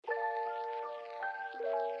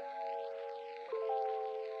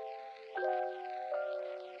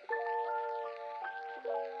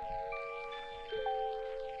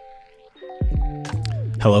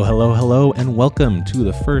Hello, hello, hello, and welcome to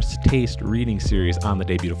the first Taste reading series on the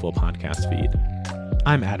Day Beautiful podcast feed.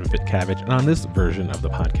 I'm Adam Fitkavage, and on this version of the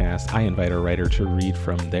podcast, I invite a writer to read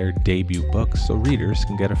from their debut book so readers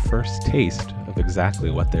can get a first taste of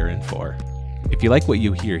exactly what they're in for. If you like what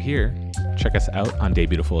you hear here, check us out on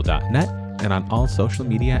daybeautiful.net and on all social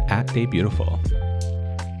media at daybeautiful.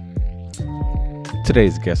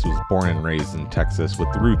 Today's guest was born and raised in Texas with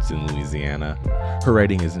roots in Louisiana. Her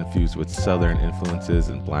writing is infused with Southern influences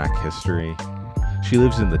and Black history. She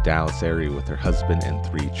lives in the Dallas area with her husband and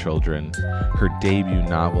 3 children. Her debut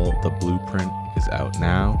novel, The Blueprint, is out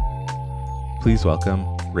now. Please welcome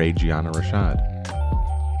Giana Rashad.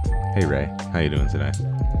 Hey Ray, how you doing today?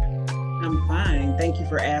 I'm fine. Thank you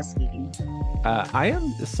for asking. I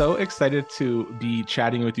am so excited to be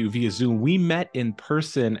chatting with you via Zoom. We met in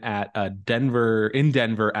person at Denver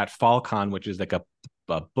at FallCon, which is like a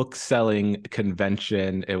book selling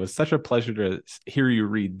convention. It was such a pleasure to hear you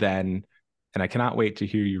read then, and I cannot wait to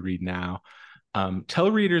hear you read now.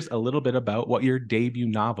 Tell readers a little bit about what your debut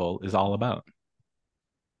novel is all about.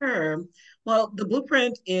 Sure. Well, The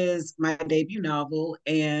Blueprint is my debut novel,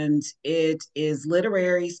 and it is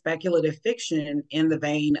literary speculative fiction in the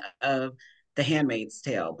vein of The Handmaid's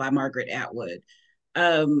Tale by Margaret Atwood.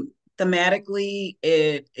 Thematically,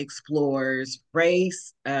 it explores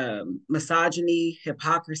race, misogyny,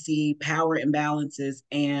 hypocrisy, power imbalances,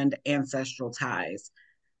 and ancestral ties.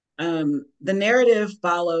 The narrative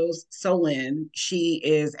follows Solin. She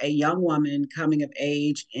is a young woman coming of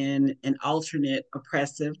age in an alternate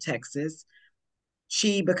oppressive Texas.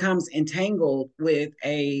 She becomes entangled with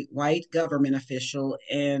a white government official,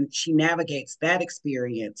 and she navigates that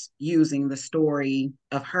experience using the story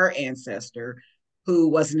of her ancestor, who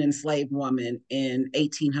was an enslaved woman in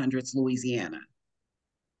 1800s Louisiana.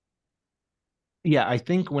 Yeah, I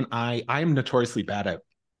think when I'm notoriously bad at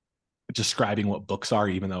describing what books are,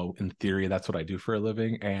 even though in theory that's what I do for a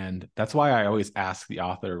living. And that's why I always ask the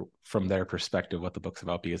author from their perspective what the book's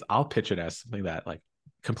about, because I'll pitch it as something that like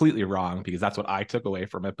completely wrong, because that's what I took away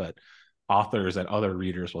from it. But authors and other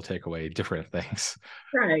readers will take away different things.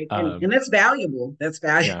 Right. And that's valuable. That's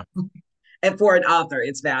valuable. Yeah. And for an author,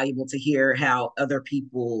 it's valuable to hear how other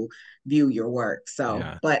people view your work. So,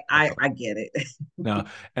 Yeah. but I get it. No,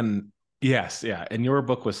 and yes, yeah. And your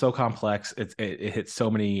book was so complex. It hit so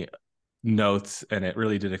many notes, and it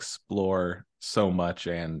really did explore so much,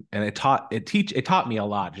 and it taught me a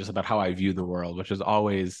lot just about how I view the world, which is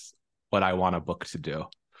always what I want a book to do.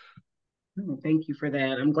 Oh, thank you for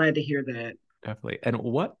that. I'm glad to hear that. Definitely. And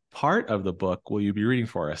what part of the book will you be reading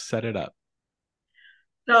for us? Set it up.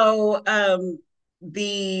 So,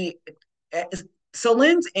 the uh,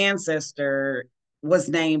 Lynn's ancestor was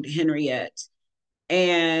named Henriette,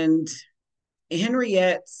 and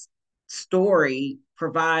Henriette's story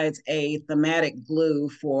provides a thematic glue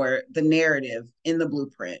for the narrative in the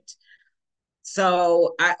blueprint.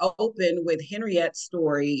 So I open with Henriette's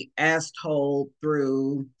story as told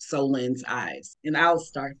through Solin's eyes. And I'll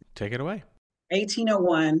start. Take it away.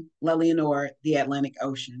 1801, La Leonore, the Atlantic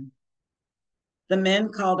Ocean. The men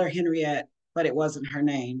called her Henriette, but it wasn't her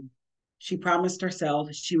name. She promised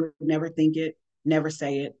herself she would never think it, never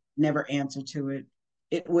say it, never answer to it.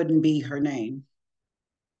 It wouldn't be her name.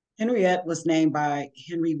 Henriette was named by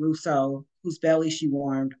Henry Rousseau, whose belly she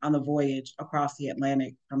warmed on the voyage across the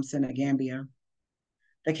Atlantic from Senegambia.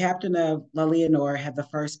 The captain of La Leonore had the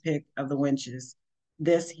first pick of the wenches.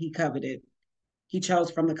 This he coveted. He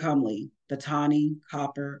chose from the comely, the tawny,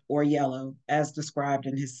 copper, or yellow, as described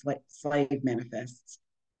in his slave manifests.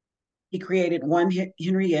 He created one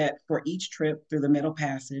Henriette for each trip through the Middle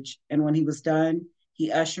Passage, and when he was done,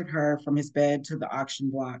 he ushered her from his bed to the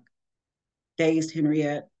auction block. Dazed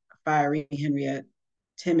Henriette, fiery Henriette,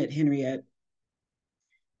 timid Henriette.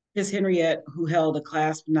 His Henriette, who held a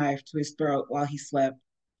clasp knife to his throat while he slept,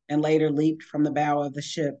 and later leaped from the bow of the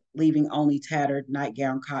ship, leaving only tattered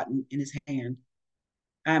nightgown cotton in his hand.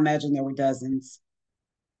 I imagine there were dozens.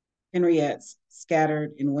 Henriettes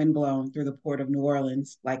scattered and windblown through the port of New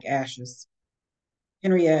Orleans like ashes.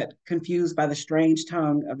 Henriette, confused by the strange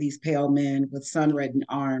tongue of these pale men with sun-reddened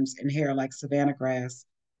arms and hair like savanna grass,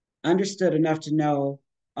 understood enough to know,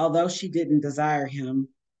 although she didn't desire him,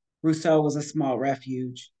 Rousseau was a small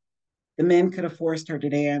refuge. The men could have forced her to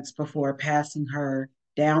dance before passing her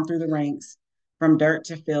down through the ranks, from dirt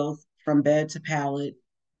to filth, from bed to pallet,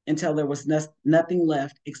 until there was nothing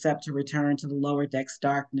left except to return to the lower deck's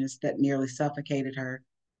darkness that nearly suffocated her.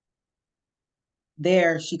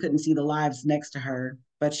 There, she couldn't see the lives next to her,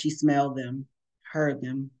 but she smelled them, heard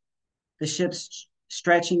them. The ship's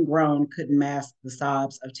stretching groan couldn't mask the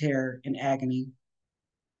sobs of terror and agony.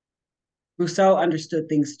 Rousseau understood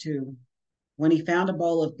things too. When he found a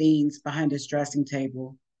bowl of beans behind his dressing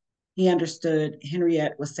table, he understood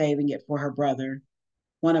Henriette was saving it for her brother,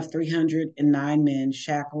 one of 309 men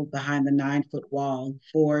shackled behind the 9-foot wall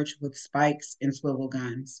forged with spikes and swivel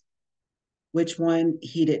guns. Which one,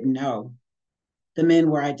 he didn't know. The men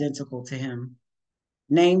were identical to him.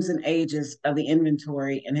 Names and ages of the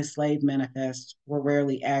inventory in his slave manifest were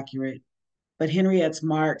rarely accurate, but Henriette's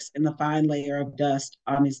marks and the fine layer of dust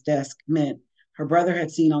on his desk meant her brother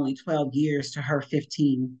had seen only 12 years to her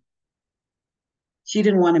 15. She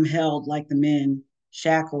didn't want him held like the men,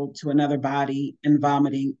 shackled to another body and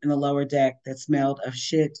vomiting in the lower deck that smelled of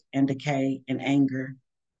shit and decay and anger.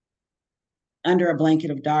 Under a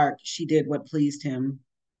blanket of dark, she did what pleased him.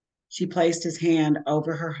 She placed his hand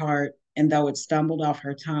over her heart, and though it stumbled off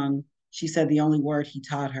her tongue, she said the only word he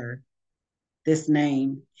taught her, this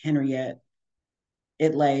name, Henriette.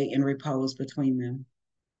 It lay in repose between them.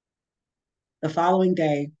 The following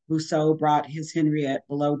day, Rousseau brought his Henriette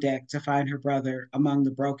below deck to find her brother among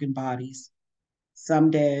the broken bodies,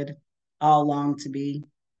 some dead, all longed to be.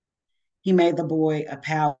 He made the boy a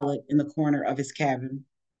pallet in the corner of his cabin.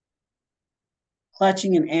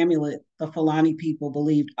 Clutching an amulet the Fulani people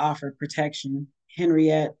believed offered protection,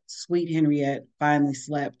 Henriette, sweet Henriette, finally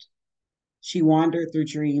slept. She wandered through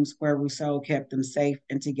dreams where Rousseau kept them safe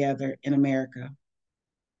and together in America.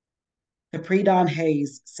 The pre-dawn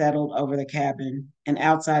haze settled over the cabin, and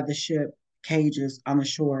outside the ship, cages on the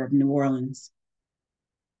shore of New Orleans.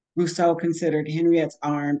 Rousseau considered Henriette's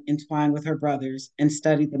arm entwined with her brother's and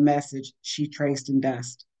studied the message she traced in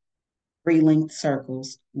dust. 3 linked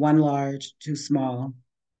circles, one large, two small.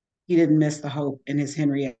 He didn't miss the hope in his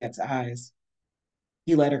Henriette's eyes.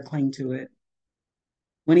 He let her cling to it.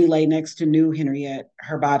 When he lay next to new Henriette,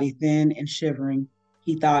 her body thin and shivering,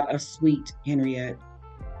 he thought of sweet Henriette.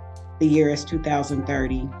 The year is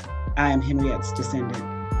 2030. I am Henriette's descendant.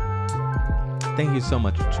 Thank you so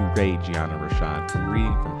much to Giana Rashad for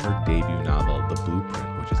reading from her debut novel, The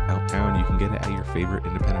Blueprint, which is out now and you can get it at your favorite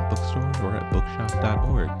independent bookstore or at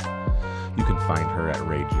bookshop.org. You can find her at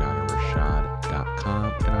raygianarashad.com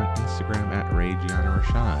and on Instagram at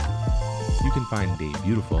raygianarashad. You can find Day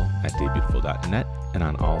Beautiful at daybeautiful.net and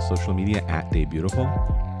on all social media at Day Beautiful.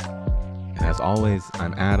 And as always,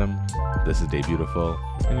 I'm Adam, this is Day Beautiful,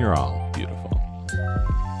 and you're all beautiful.